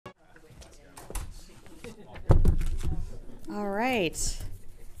All right.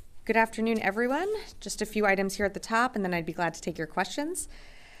 Good afternoon, everyone. Just a few items here at the top, and then I'd be glad to take your questions.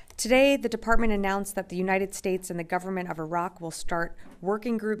 Today, the department announced that the United States and the government of Iraq will start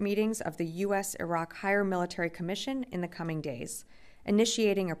working group meetings of the U.S. Iraq Higher Military Commission in the coming days,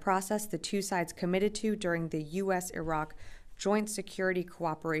 initiating a process the two sides committed to during the U.S. Iraq Joint Security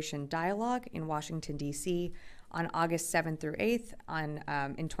Cooperation Dialogue in Washington, D.C. on August 7th through 8th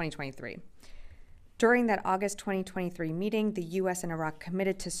in 2023. During that August 2023 meeting, the U.S. and Iraq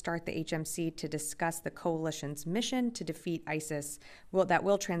committed to start the HMC to discuss the coalition's mission to defeat ISIS that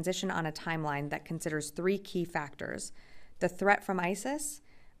will transition on a timeline that considers three key factors: the threat from ISIS,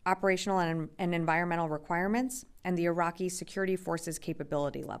 operational and environmental requirements, and the Iraqi security forces'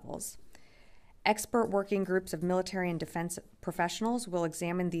 capability levels. Expert working groups of military and defense professionals will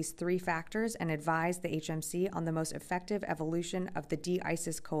examine these three factors and advise the HMC on the most effective evolution of the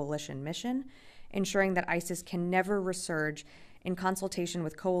de-ISIS coalition mission, ensuring that ISIS can never resurge, in consultation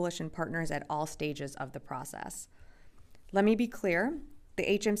with coalition partners at all stages of the process. Let me be clear, the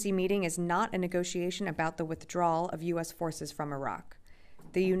HMC meeting is not a negotiation about the withdrawal of U.S. forces from Iraq.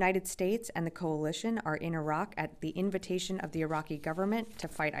 The United States and the coalition are in Iraq at the invitation of the Iraqi government to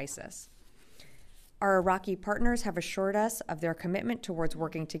fight ISIS. Our Iraqi partners have assured us of their commitment towards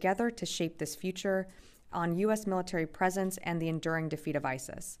working together to shape this future on U.S. military presence and the enduring defeat of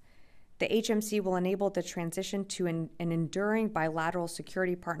ISIS. The HMC will enable the transition to an enduring bilateral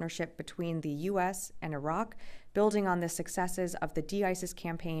security partnership between the U.S. and Iraq, building on the successes of the de-ISIS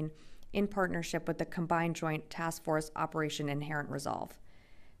campaign in partnership with the Combined Joint Task Force Operation Inherent Resolve.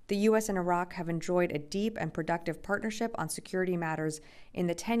 The U.S. and Iraq have enjoyed a deep and productive partnership on security matters in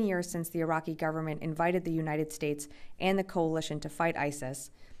the 10 years since the Iraqi government invited the United States and the coalition to fight ISIS,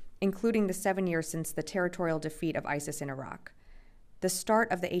 including the 7 years since the territorial defeat of ISIS in Iraq. The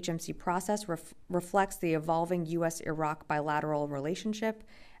start of the HMC process reflects the evolving U.S.-Iraq bilateral relationship,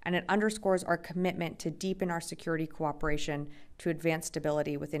 and it underscores our commitment to deepen our security cooperation to advance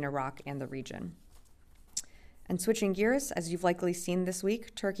stability within Iraq and the region. And switching gears, as you've likely seen this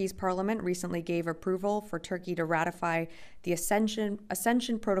week, Turkey's parliament recently gave approval for Turkey to ratify the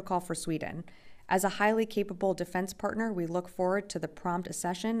Accession Protocol for Sweden. As a highly capable defense partner, we look forward to the prompt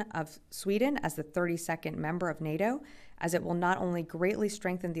accession of Sweden as the 32nd member of NATO, as it will not only greatly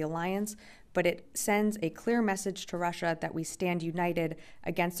strengthen the alliance, but it sends a clear message to Russia that we stand united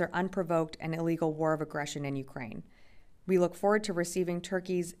against their unprovoked and illegal war of aggression in Ukraine. We look forward to receiving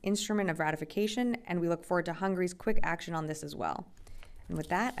Turkey's instrument of ratification, and we look forward to Hungary's quick action on this as well. And with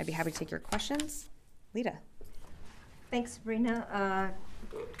that, I'd be happy to take your questions. Lita. Thanks, Sabrina.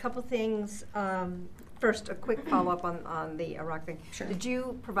 A couple things. First, a quick follow-up on the Iraq thing. Sure. Did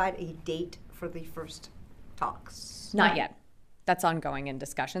you provide a date for the first talks? Not yet. That's ongoing in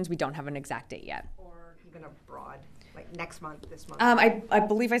discussions. We don't have an exact date yet. Or even abroad, like next month, this month? I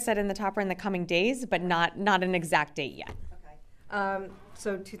believe I said in the top or in the coming days, but not an exact date yet. Okay.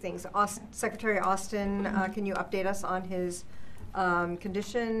 So two things. Secretary Austin, can you update us on his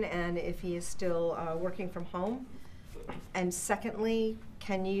condition and if he is still working from home? And secondly,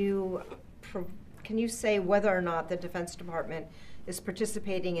 can you say whether or not the Defense Department is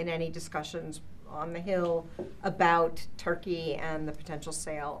participating in any discussions on the Hill about Turkey and the potential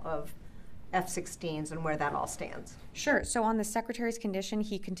sale of F-16s and where that all stands? Sure. So on the Secretary's condition,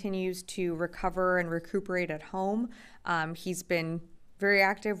 he continues to recover and recuperate at home. He's been very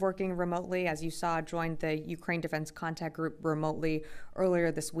active working remotely, as you saw, joined the Ukraine Defense Contact Group remotely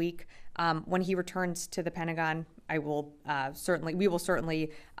earlier this week. When he returns to the Pentagon, we will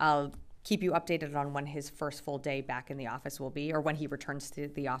certainly keep you updated on when his first full day back in the office will be, or when he returns to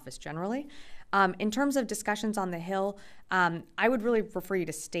the office generally. In terms of discussions on the Hill, I would really refer you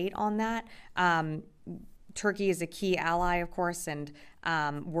to state on that. Turkey is a key ally, of course, and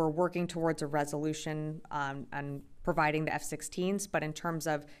we're working towards a resolution on providing the F-16s. But in terms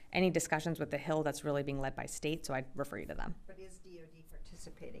of any discussions with the Hill, that's really being led by state, so I'd refer you to them. But is DoD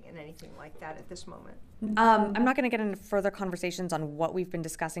participating in anything like that at this moment? I'm not going to get into further conversations on what we've been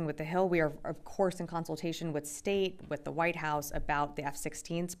discussing with the Hill. We are, of course, in consultation with state, with the White House about the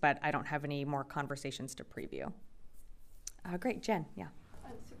F-16s, but I don't have any more conversations to preview. Great, Jen, yeah.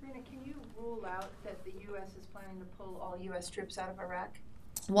 Sabrina, can you rule out that the U.S. is planning to pull all U.S. troops out of Iraq?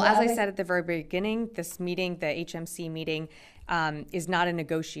 Well, as I said at the very beginning, this meeting, the HMC meeting, is not a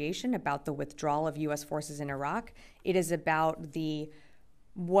negotiation about the withdrawal of U.S. forces in Iraq. It is about the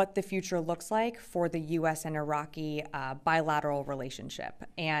what the future looks like for the U.S. and Iraqi bilateral relationship.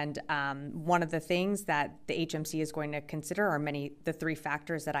 And one of the things that the HMC is going to consider are the three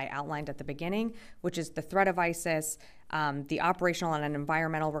factors that I outlined at the beginning, which is the threat of ISIS, the operational and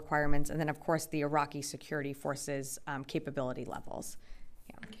environmental requirements, and then, of course, the Iraqi security forces capability levels.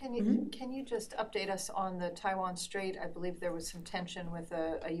 Can you just update us on the Taiwan Strait? I believe there was some tension with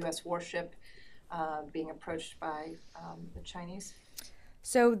a U.S. warship being approached by the Chinese.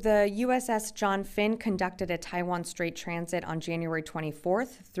 So the USS John Finn conducted a Taiwan Strait transit on January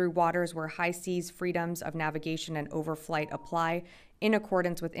 24th through waters where high seas freedoms of navigation and overflight apply in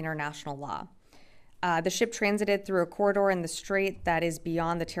accordance with international law. The ship transited through a corridor in the strait that is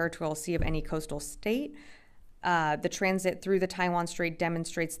beyond the territorial sea of any coastal state. The transit through the Taiwan Strait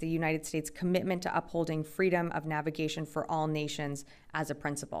demonstrates the United States' commitment to upholding freedom of navigation for all nations as a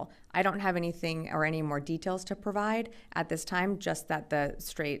principle. I don't have anything or any more details to provide at this time, just that the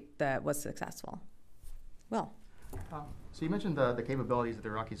strait was successful. Will. So you mentioned the capabilities of the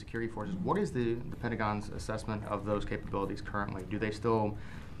Iraqi security forces. What is the Pentagon's assessment of those capabilities currently? Do they still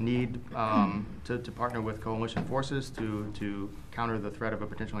need to partner with coalition forces to counter the threat of a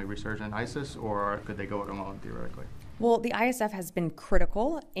potentially resurgent ISIS, or could they go it alone theoretically? Well, the ISF has been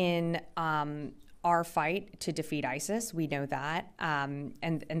critical in our fight to defeat ISIS. We know that,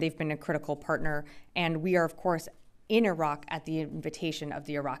 and they've been a critical partner. And we are, of course, in Iraq at the invitation of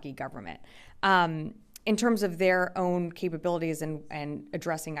the Iraqi government. In terms of their own capabilities and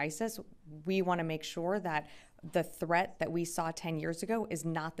addressing ISIS, we want to make sure that the threat that we saw 10 years ago is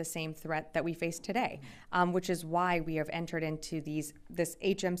not the same threat that we face today, which is why we have entered into this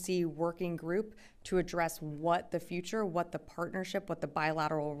HMC working group to address what the future, what the partnership, what the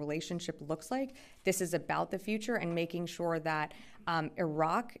bilateral relationship looks like. This is about the future and making sure that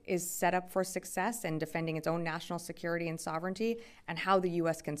Iraq is set up for success in defending its own national security and sovereignty, and how the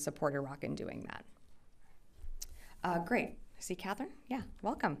U.S. can support Iraq in doing that. Great. I see Catherine. Yeah,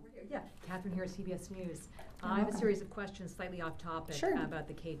 welcome. Yeah, Catherine here, CBS News. I have a series of questions slightly off topic about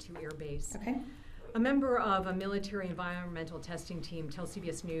the K2 Air Base. Okay. A member of a military environmental testing team tells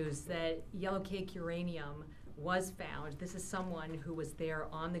CBS News that yellow cake uranium was found. This is someone who was there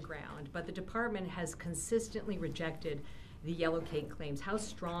on the ground, but the department has consistently rejected the yellow cake claims. How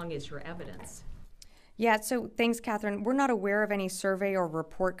strong is your evidence? Yeah, so thanks, Catherine. We're not aware of any survey or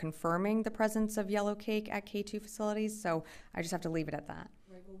report confirming the presence of yellow cake at K2 facilities, so I just have to leave it at that.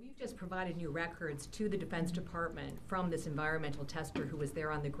 Right, well, we've just provided new records to the Defense Department from this environmental tester who was there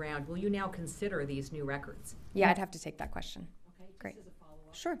on the ground. Will you now consider these new records? Yeah, I'd have to take that question. Okay, great. Just as a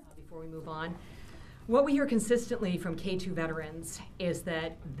follow-up, sure. Before we move on. What we hear consistently from K2 veterans is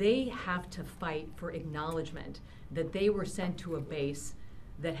that they have to fight for acknowledgement that they were sent to a base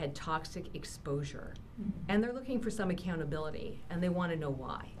that had toxic exposure. And they're looking for some accountability, and they want to know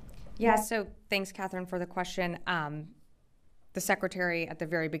why. Yeah, so thanks, Catherine, for the question. The Secretary at the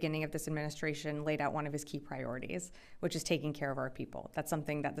very beginning of this administration laid out one of his key priorities, which is taking care of our people. That's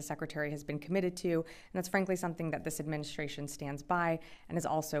something that the Secretary has been committed to, and that's frankly something that this administration stands by and is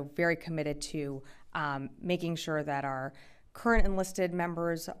also very committed to making sure that our current enlisted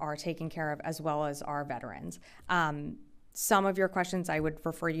members are taken care of, as well as our veterans. Some of your questions, I would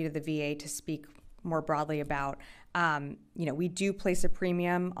refer you to the VA to speak more broadly about. We do place a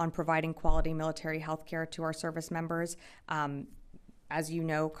premium on providing quality military health care to our service members. As you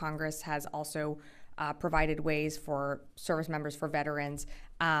know, Congress has also provided ways for service members, for veterans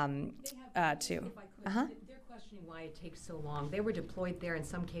to. They're questioning why it takes so long. They were deployed there in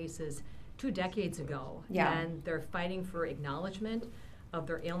some cases 2 decades ago, and they're fighting for acknowledgement of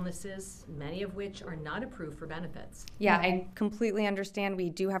their illnesses, many of which are not approved for benefits. Yeah, I completely understand. We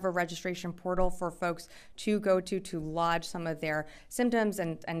do have a registration portal for folks to go to lodge some of their symptoms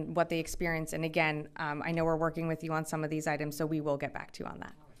and what they experience. And again, I know we're working with you on some of these items, so we will get back to you on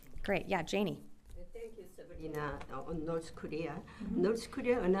that. Great. Yeah, Janie. Thank you, Sabrina. On North Korea. North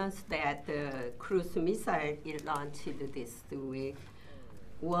Korea announced that the cruise missile it launched this week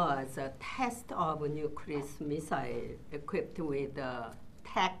was a test of a nuclear missile equipped with a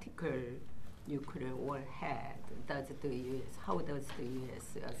tactical nuclear warhead. How does the U.S.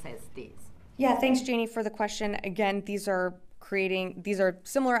 assess this? Yeah, thanks, Janie, for the question. Again, these are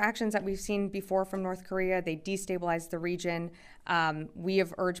similar actions that we've seen before from North Korea. They destabilize the region. We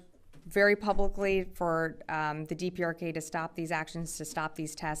have urged very publicly for the DPRK to stop these actions, to stop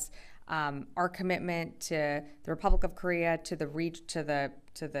these tests. Our commitment to the Republic of Korea, to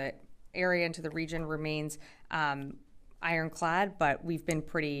the area and to the region remains ironclad, but we've been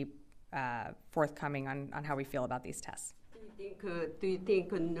pretty forthcoming on how we feel about these tests. Do you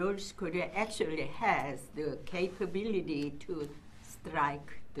think North Korea actually has the capability to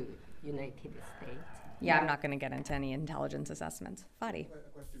strike the United States? Yeah, I'm not going to get into any intelligence assessments. Fadi.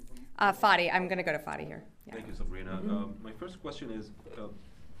 Fadi, I'm going to go to Fadi here. Yeah. Thank you, Sabrina. My first question is,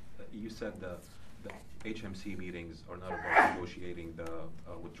 you said the HMC meetings are not about negotiating the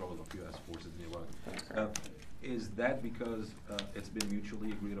withdrawal of U.S. forces in Iraq. Is that because it's been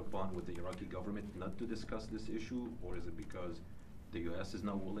mutually agreed upon with the Iraqi government not to discuss this issue, or is it because the U.S. is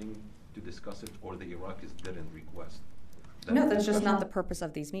not willing to discuss it, or the Iraqis didn't request that? No, that's just not the purpose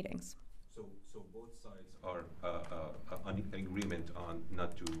of these meetings. So both sides are in agreement on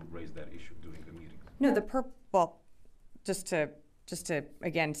not to raise that issue during the meeting? No, well, just to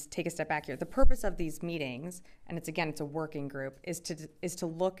again take a step back here. The purpose of these meetings, and it's a working group, is to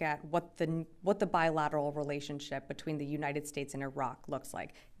look at what the bilateral relationship between the United States and Iraq looks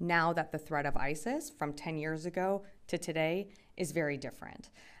like now that the threat of ISIS from 10 years ago to today is very different.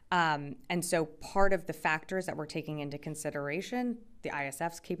 And so part of the factors that we're taking into consideration, the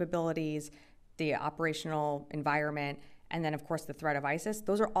ISF's capabilities, the operational environment, and then of course the threat of ISIS,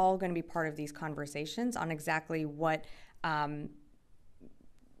 those are all going to be part of these conversations on exactly what our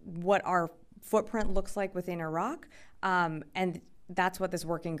footprint looks like within Iraq, and that's what this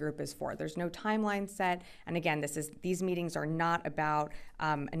working group is for. There's no timeline set, and again, these meetings are not about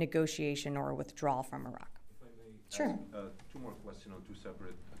a negotiation or a withdrawal from Iraq. If I may Sure. ask, two more questions on two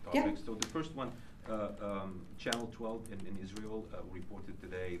separate Yeah. topics. So the first one, Channel 12 in Israel reported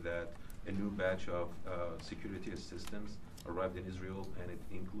today that a new batch of security assistance arrived in Israel, and it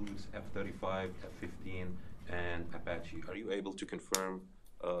includes F-35, F-15, and Apache. Are you able to confirm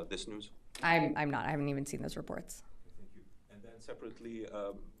this news? I'm not. I haven't even seen those reports. Thank you. And then separately,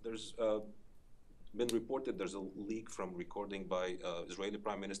 there's been reported there's a leak from recording by Israeli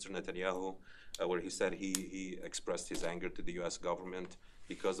Prime Minister Netanyahu, where he said he expressed his anger to the U.S. government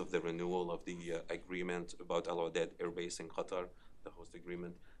because of the renewal of the agreement about Al Udeid Air Base in Qatar, the host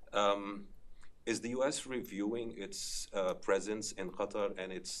agreement. Is the U.S. reviewing its presence in Qatar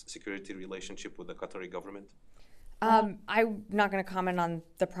and its security relationship with the Qatari government? I'm not going to comment on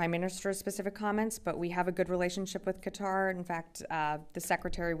the Prime Minister's specific comments, but we have a good relationship with Qatar. In fact, the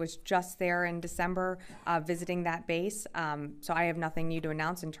Secretary was just there in December visiting that base. So I have nothing new to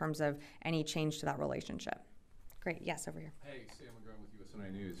announce in terms of any change to that relationship. Great. Yes, over here. Hey, Sam McGraw with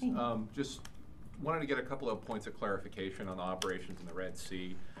USNI News. Just wanted to get a couple of points of clarification on the operations in the Red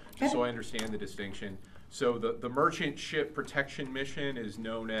Sea, just so I understand the distinction. So the merchant ship protection mission is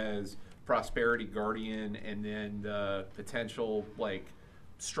known as Prosperity Guardian, and then the potential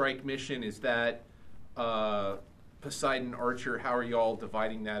strike mission, is that Poseidon Archer? How are y'all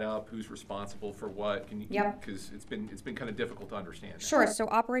dividing that up? Who's responsible for what? Can you? Yep. Because it's been kind of difficult to understand that. Sure. So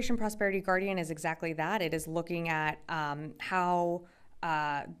Operation Prosperity Guardian is exactly that. It is looking at how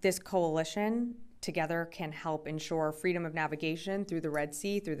this coalition together can help ensure freedom of navigation through the Red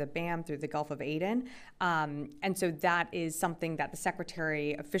Sea, through the BAM, through the Gulf of Aden. And so that is something that the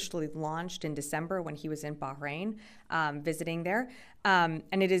Secretary officially launched in December when he was in Bahrain visiting there. And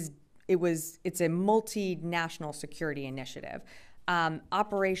it's a multinational security initiative.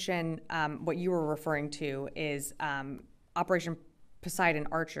 Operation, what you were referring to is Operation Poseidon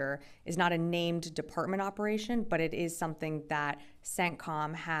Archer is not a named department operation, but it is something that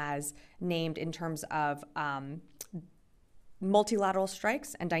CENTCOM has named in terms of multilateral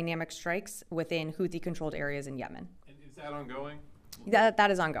strikes and dynamic strikes within Houthi-controlled areas in Yemen. And is that ongoing?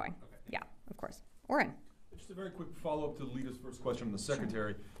 That is ongoing. Okay. Yeah, of course. Oren. Just a very quick follow-up to the leader's first question from the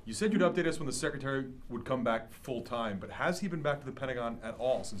Secretary. You said you'd update us when the Secretary would come back full-time, but has he been back to the Pentagon at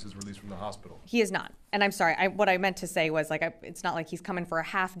all since his release from the hospital? He is not. And I'm sorry, what I meant to say was it's not like he's coming for a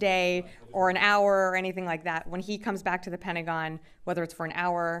half day or an hour or anything like that. When he comes back to the Pentagon, whether it's for an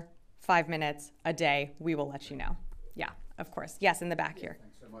hour, 5 minutes, a day, we will let you know. Yeah, of course. Yes, in the back here.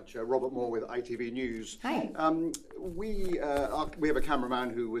 Thanks so much. Robert Moore with ITV News. Hi. We have a cameraman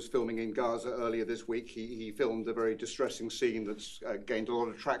who was filming in Gaza earlier this week. He filmed a very distressing scene that's gained a lot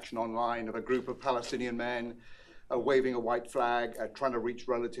of traction online of a group of Palestinian men waving a white flag, trying to reach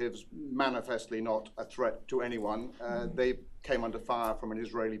relatives, manifestly not a threat to anyone. They came under fire from an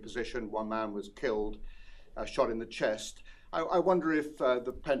Israeli position. One man was killed, shot in the chest. I wonder if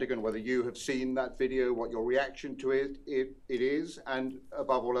the Pentagon, whether you have seen that video, what your reaction to it is, and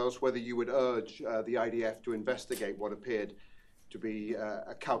above all else, whether you would urge the IDF to investigate what appeared to be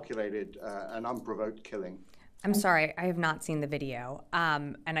a calculated and unprovoked killing. I'm sorry, I have not seen the video,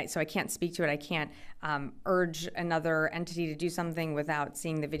 so I can't speak to it. I can't urge another entity to do something without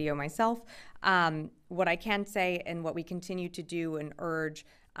seeing the video myself. What I can say, and what we continue to do and urge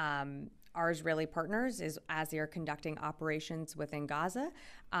our Israeli partners, is as they are conducting operations within Gaza,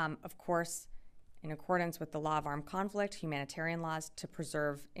 of course, in accordance with the law of armed conflict, humanitarian laws to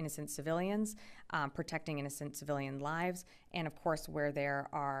preserve innocent civilians, protecting innocent civilian lives, and of course where there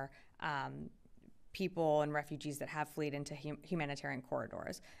are people and refugees that have fled into humanitarian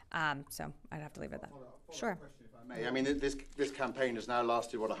corridors. So I'd have to leave it at that. Sure. Question, if I may. I mean, this campaign has now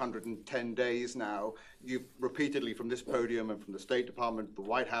lasted, 110 days now. You've repeatedly, from this podium and from the State Department, the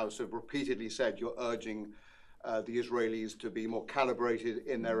White House, have repeatedly said you're urging the Israelis to be more calibrated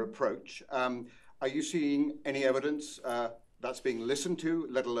in their approach. Are you seeing any evidence that's being listened to,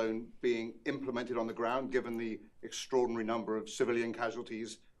 let alone being implemented on the ground, given the extraordinary number of civilian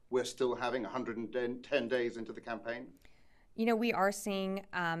casualties we're still having 110 days into the campaign? You know, we are seeing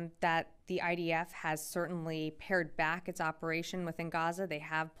that the IDF has certainly pared back its operation within Gaza. They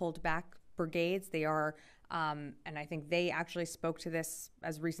have pulled back brigades. They are, and I think they actually spoke to this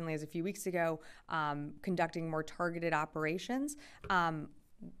as recently as a few weeks ago, conducting more targeted operations.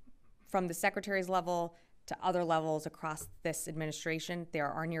 From the secretary's level to other levels across this administration, there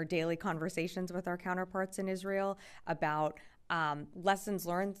are near daily conversations with our counterparts in Israel about lessons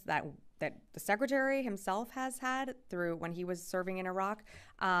learned that the secretary himself has had through when he was serving in Iraq,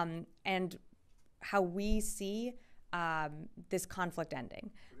 and how we see this conflict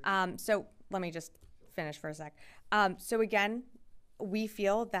ending. So let me just finish for a sec. So again, we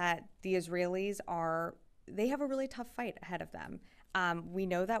feel that the Israelis they have a really tough fight ahead of them. We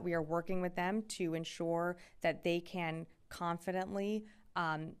know that we are working with them to ensure that they can confidently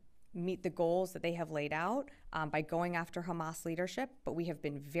meet the goals that they have laid out by going after Hamas leadership, but we have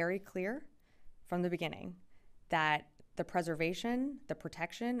been very clear from the beginning that the preservation, the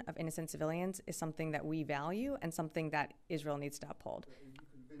protection of innocent civilians is something that we value and something that Israel needs to uphold. Are you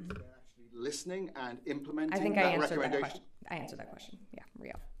convinced they're actually listening and implementing I think that I answered that recommendation? question. I answered that question. Yeah,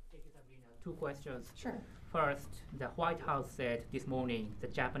 Rio. Thank you, Sabrina. Two questions. Sure. First, the White House said this morning the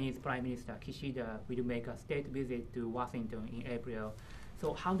Japanese Prime Minister Kishida will make a state visit to Washington in April.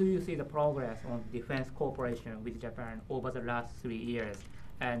 So how do you see the progress on defense cooperation with Japan over the last 3 years?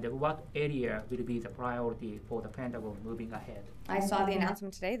 And what area will be the priority for the Pentagon moving ahead? I saw the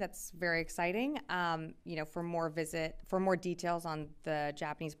announcement today. That's very exciting. For more details on the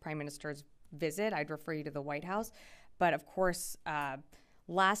Japanese Prime Minister's visit, I'd refer you to the White House. But of course,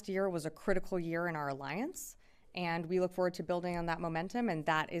 last year was a critical year in our alliance, and we look forward to building on that momentum. And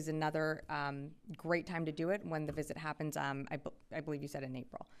that is another great time to do it when the visit happens. I believe you said in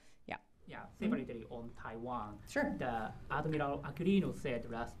April. Yeah. Yeah, separately on Taiwan. Sure. The Admiral Aquilino said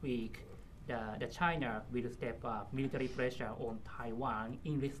last week the China will step up military pressure on Taiwan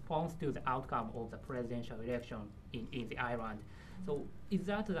in response to the outcome of the presidential election in the island. So is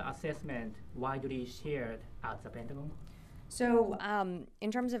that the assessment widely shared at the Pentagon? So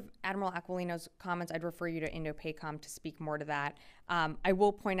in terms of Admiral Aquilino's comments, I'd refer you to Indo-PACOM to speak more to that. I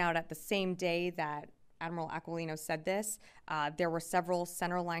will point out at the same day that Admiral Aquilino said this, there were several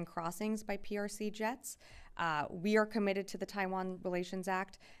centerline crossings by PRC jets. We are committed to the Taiwan Relations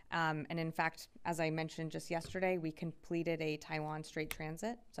Act. And in fact, as I mentioned just yesterday, we completed a Taiwan straight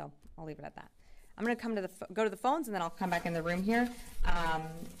transit. So I'll leave it at that. I'm going to go to the phones, and then I'll come back in the room here.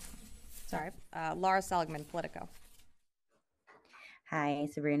 Laura Seligman, Politico. Hi,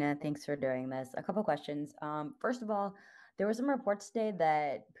 Sabrina. Thanks for doing this. A couple questions. First of all, there were some reports today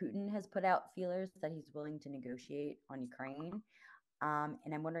that Putin has put out feelers that he's willing to negotiate on Ukraine.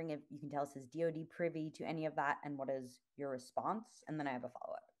 And I'm wondering if you can tell us, is DOD privy to any of that, and what is your response? And then I have a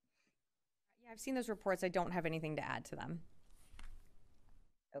follow-up. Yeah, I've seen those reports. I don't have anything to add to them.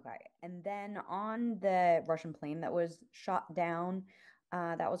 Okay. And then on the Russian plane that was shot down,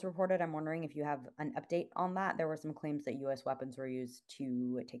 that was reported, I'm wondering if you have an update on that. There were some claims that U.S. weapons were used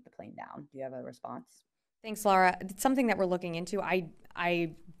to take the plane down. Do you have a response? Thanks, Laura. It's something that we're looking into.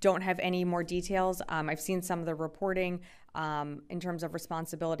 I don't have any more details. I've seen some of the reporting in terms of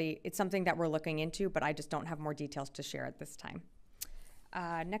responsibility. It's something that we're looking into, but I just don't have more details to share at this time.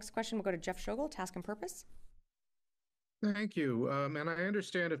 Next question will go to Jeff Schogel, Task and Purpose. Thank you. And I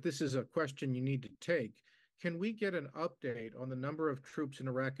understand if this is a question you need to take, can we get an update on the number of troops in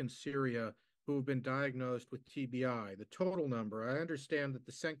Iraq and Syria who have been diagnosed with TBI, the total number? I understand that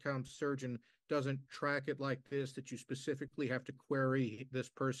the CENTCOM surgeon doesn't track it like this, that you specifically have to query this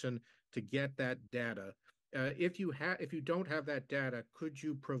person to get that data. If you don't have that data, could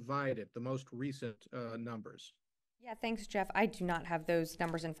you provide it, the most recent numbers? Yeah, thanks, Jeff. I do not have those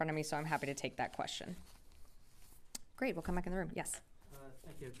numbers in front of me, so I'm happy to take that question. Great, we'll come back in the room. Yes.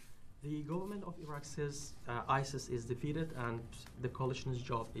 Thank you. The government of Iraq says ISIS is defeated and the coalition's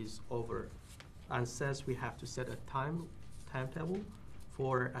job is over, and says we have to set a timetable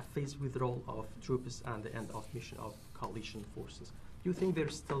for a phased withdrawal of troops and the end of mission of coalition forces. you think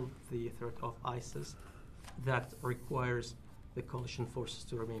there's still the threat of ISIS that requires the coalition forces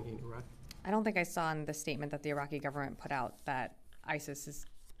to remain in Iraq? I don't think I saw in the statement that the Iraqi government put out that ISIS is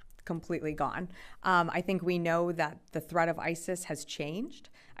completely gone. I think we know that the threat of ISIS has changed.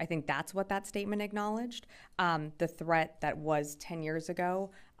 I think that's what that statement acknowledged. The threat that was 10 years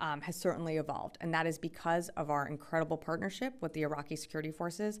ago has certainly evolved, and that is because of our incredible partnership with the Iraqi security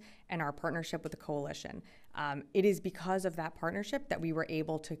forces and our partnership with the coalition. It is because of that partnership that we were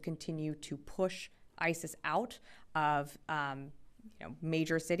able to continue to push ISIS out of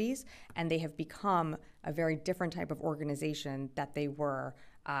major cities, and they have become a very different type of organization that they were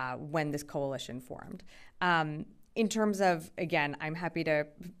when this coalition formed. In terms of, again, I'm happy to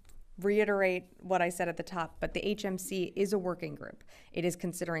reiterate what I said at the top, but the HMC is a working group. It is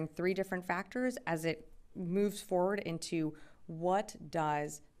considering 3 different factors as it moves forward into what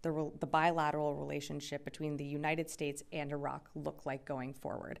does the bilateral relationship between the United States and Iraq look like going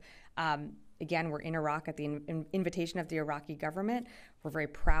forward. Again, we're in Iraq at the invitation of the Iraqi government. We're very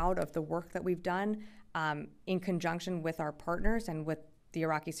proud of the work that we've done in conjunction with our partners and with the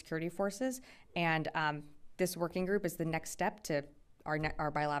Iraqi security forces. And this working group is the next step to our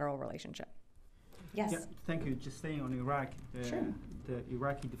bilateral relationship. Yes. Yeah, thank you. Just staying on Iraq, Sure. The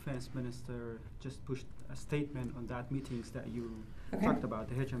Iraqi defense minister just pushed a statement on that meetings that you Okay. talked about,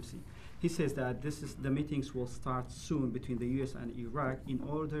 the HMC. He says that the meetings will start soon between the U.S. and Iraq in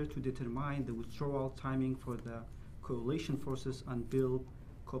order to determine the withdrawal timing for the coalition forces and build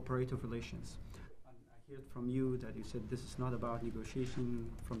cooperative relations. And I heard from you that you said this is not about negotiation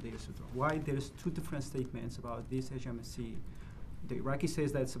from the U.S. Why there's 2 different statements about this HMC? The Iraqi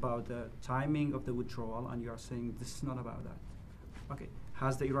says that it's about the timing of the withdrawal, and you are saying this is not about that. Okay.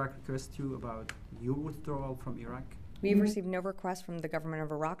 Has the Iraq requested you about your withdrawal from Iraq? We've received no request from the government of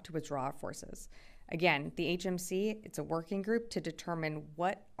Iraq to withdraw our forces. Again, the HMC, it's a working group to determine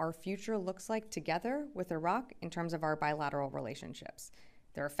what our future looks like together with Iraq in terms of our bilateral relationships.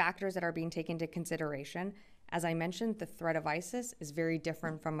 There are factors that are being taken into consideration. As I mentioned, the threat of ISIS is very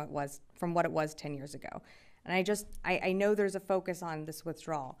different from what it was 10 years ago. And I know there's a focus on this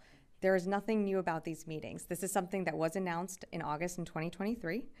withdrawal. There is nothing new about these meetings. This is something that was announced in August in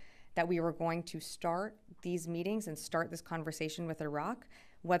 2023, that we were going to start these meetings and start this conversation with Iraq,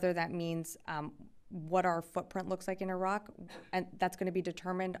 whether that means what our footprint looks like in Iraq, and that's going to be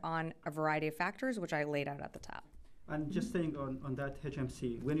determined on a variety of factors, which I laid out at the top. And just staying on that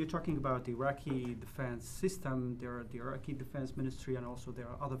HMC, when you're talking about the Iraqi defense system, there are the Iraqi Defense Ministry and also there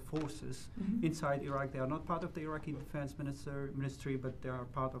are other forces inside Iraq. They are not part of the Iraqi Defense Ministry, but they are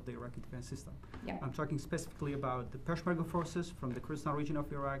part of the Iraqi defense system. Yeah. I'm talking specifically about the Peshmerga forces from the Kurdistan region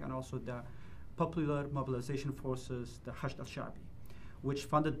of Iraq and also the Popular Mobilization Forces, the Hashd al-Shabi, which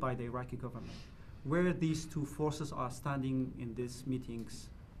funded by the Iraqi government. Where these 2 forces are standing in these meetings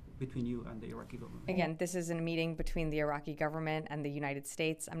between you and the Iraqi government? Again, this is a meeting between the Iraqi government and the United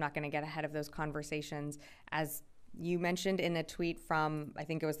States. I'm not going to get ahead of those conversations. As you mentioned in a tweet from, I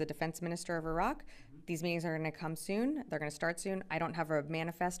think it was the defense minister of Iraq, these meetings are going to come soon. They're going to start soon. I don't have a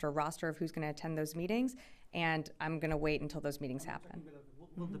manifest or roster of who's going to attend those meetings, and I'm going to wait until those meetings happen.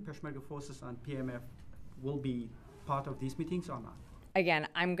 Will the Peshmerga forces and PMF will be part of these meetings or not? Again,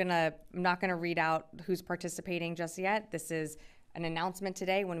 I'm not going to read out who's participating just yet. This is an announcement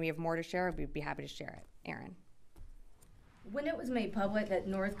today. When we have more to share, we'd be happy to share it. Aaron. When it was made public that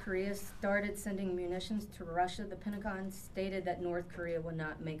North Korea started sending munitions to Russia, the Pentagon stated that North Korea would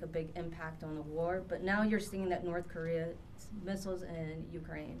not make a big impact on the war, but now you're seeing that North Korea's missiles in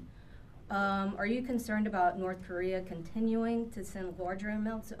Ukraine. Are you concerned about North Korea continuing to send larger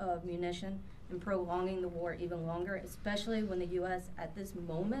amounts of munition and prolonging the war even longer, especially when the U.S. at this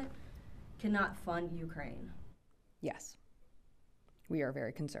moment cannot fund Ukraine? Yes. We are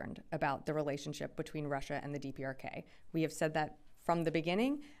very concerned about the relationship between Russia and the DPRK. We have said that from the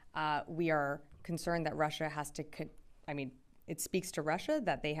beginning. We are concerned that Russia has to, it speaks to Russia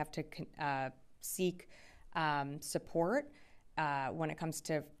that they have to seek support when it comes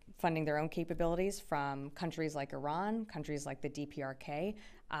to funding their own capabilities from countries like Iran, countries like the DPRK.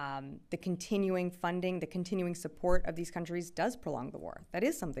 The continuing funding, the continuing support of these countries does prolong the war. That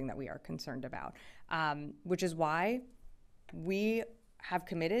is something that we are concerned about, which is why we have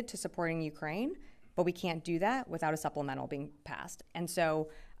committed to supporting Ukraine, but we can't do that without a supplemental being passed. And so,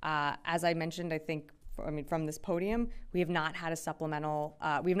 as I mentioned, I think, from this podium, we have not had a supplemental,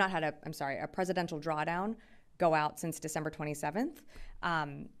 we have not had a presidential drawdown go out since December 27th.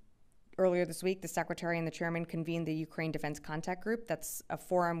 Earlier this week, the Secretary and the Chairman convened the Ukraine Defense Contact Group. That's a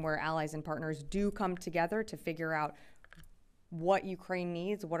forum where allies and partners do come together to figure out what Ukraine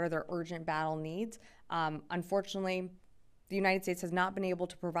needs, what are their urgent battle needs. Unfortunately, the United States has not been able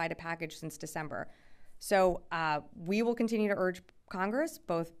to provide a package since December. So we will continue to urge Congress,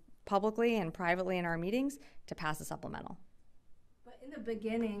 both publicly and privately in our meetings, to pass a supplemental. But in the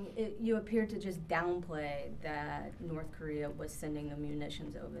beginning, you appeared to just downplay that North Korea was sending the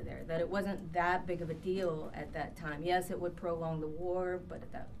munitions over there, that it wasn't that big of a deal at that time. Yes, it would prolong the war, but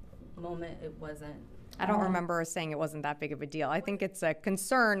at that moment, it wasn't. I don't remember saying it wasn't that big of a deal. I think it's a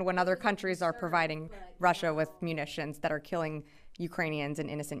concern when other countries are providing Russia with munitions that are killing Ukrainians and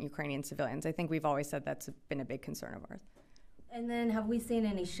innocent Ukrainian civilians. I think we've always said that's been a big concern of ours. And then have we seen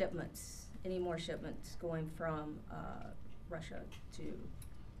any shipments, any more shipments going from Russia to,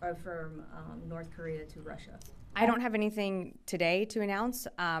 or from North Korea to Russia? I don't have anything today to announce.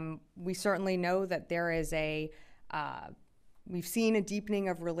 We certainly know that there is we've seen a deepening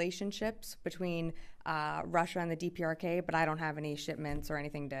of relationships between Russia and the DPRK, but I don't have any shipments or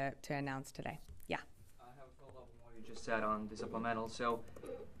anything to announce today. Yeah. I have a follow-up on what you just said on the supplemental. So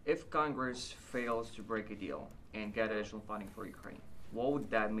if Congress fails to break a deal and get additional funding for Ukraine, what would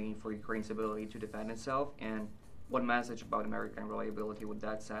that mean for Ukraine's ability to defend itself, and what message about American reliability would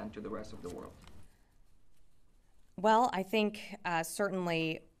that send to the rest of the world? Well, I think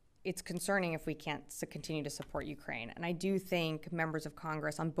certainly it's concerning if we can't continue to support Ukraine. And I do think members of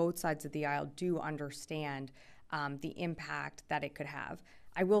Congress on both sides of the aisle do understand the impact that it could have.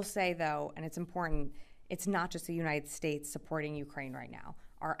 I will say, though, and it's important, it's not just the United States supporting Ukraine right now.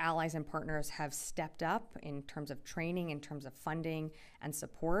 Our allies and partners have stepped up in terms of training, in terms of funding and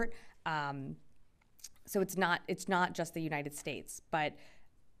support. So it's not just the United States, but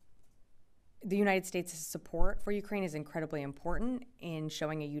the United States' support for Ukraine is incredibly important in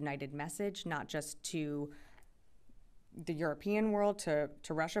showing a united message, not just to the European world, to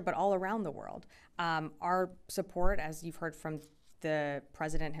Russia, but all around the world. Our support, as you've heard from the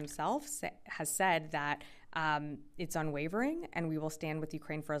president himself, has said that it's unwavering, and we will stand with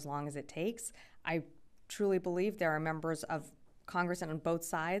Ukraine for as long as it takes. I truly believe there are members of Congress and on both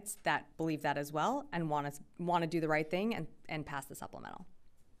sides that believe that as well and want to do the right thing and pass the supplemental.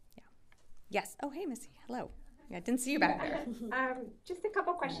 Yes. Oh, hey, Missy. Hello. Yeah, I didn't see you back there. Just a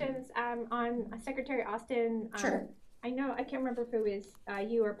couple questions on Secretary Austin. Sure. I know, I can't remember if it was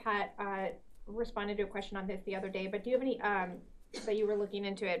you or Pat responded to a question on this the other day, but do you have any, that you were looking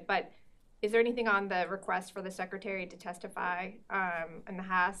into it, but is there anything on the request for the Secretary to testify in the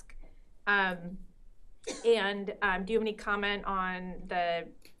HASC? And do you have any comment on the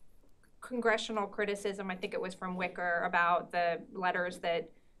congressional criticism, I think it was from Wicker, about the letters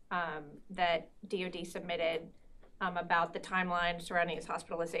that DOD submitted about the timeline surrounding his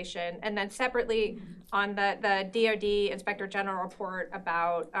hospitalization? And then separately on the DOD Inspector General report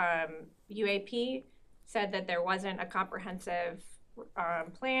about UAP said that there wasn't a comprehensive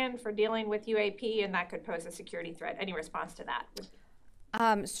plan for dealing with UAP and that could pose a security threat. Any response to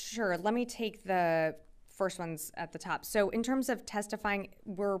that? Sure. Let me take the first ones at the top. So in terms of testifying,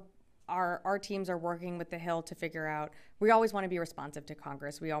 our teams are working with the Hill to figure out, we always want to be responsive to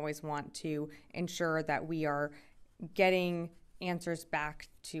Congress. We always want to ensure that we are getting answers back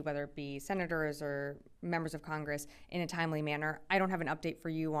to whether it be senators or members of Congress in a timely manner. I don't have an update for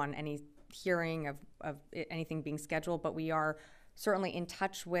you on any hearing of anything being scheduled, but we are certainly in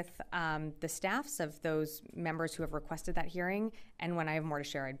touch with the staffs of those members who have requested that hearing, and when I have more to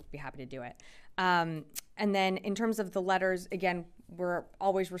share, I'd be happy to do it. And then in terms of the letters, again, we're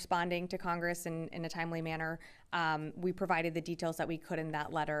always responding to Congress in a timely manner. We provided the details that we could in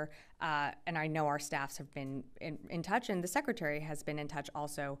that letter, and I know our staffs have been in touch, and the Secretary has been in touch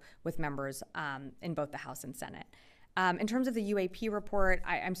also with members in both the House and Senate. In terms of the UAP report,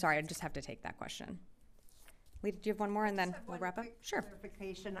 I'm sorry, I just have to take that question. Lita, do you have one more, and then we'll wrap up? Sure.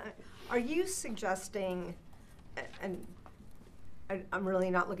 Clarification. Are you suggesting, and I'm really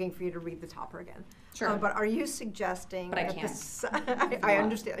not looking for you to read the topper again. Sure. But are you suggesting but that I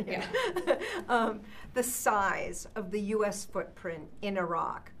understand. Yeah. The size of the U.S. footprint in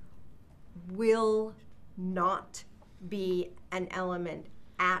Iraq will not be an element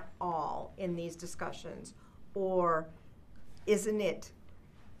at all in these discussions, or isn't it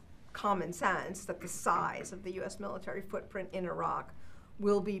common sense that the size of the U.S. military footprint in Iraq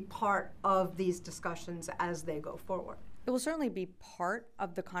will be part of these discussions as they go forward? It will certainly be part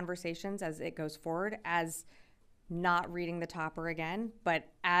of the conversations as it goes forward, as not reading the topper again, but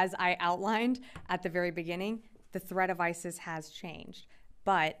as I outlined at the very beginning, the threat of ISIS has changed.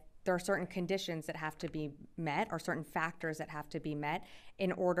 But there are certain conditions that have to be met, or certain factors that have to be met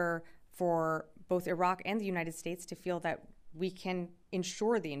in order for both Iraq and the United States to feel that we can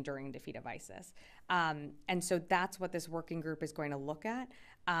ensure the enduring defeat of ISIS. And so that's what this working group is going to look at.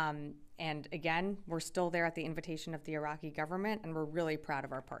 And again, we're still there at the invitation of the Iraqi government, and we're really proud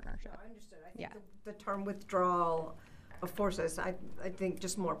of our partnership. No, I understood. I think the term withdrawal of forces, I think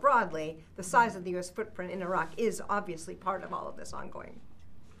just more broadly, the size of the U.S. footprint in Iraq is obviously part of all of this ongoing.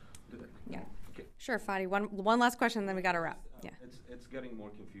 Yeah. Sure, Fadi. One last question, then we got to wrap. Yeah. It's getting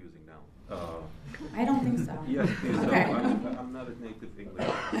more confusing now. I don't think so. Yes, it is. Okay. I'm not a native English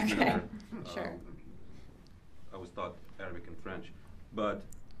speaker. Sure. I was taught Arabic and French, but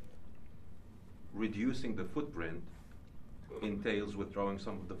reducing the footprint entails withdrawing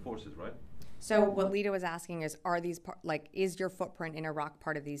some of the forces, right? So what Lita was asking is, is your footprint in Iraq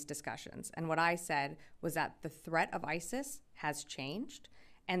part of these discussions? And what I said was that the threat of ISIS has changed,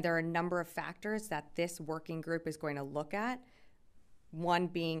 and there are a number of factors that this working group is going to look at. One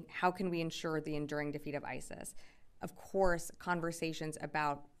being, how can we ensure the enduring defeat of ISIS? Of course, conversations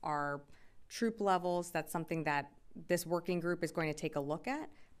about our troop levels, that's something that this working group is going to take a look at.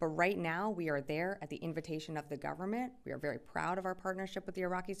 But right now, we are there at the invitation of the government. We are very proud of our partnership with the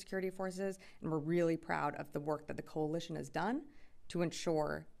Iraqi security forces, and we're really proud of the work that the coalition has done to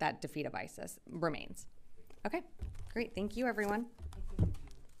ensure that defeat of ISIS remains. Okay, great. Thank you, everyone.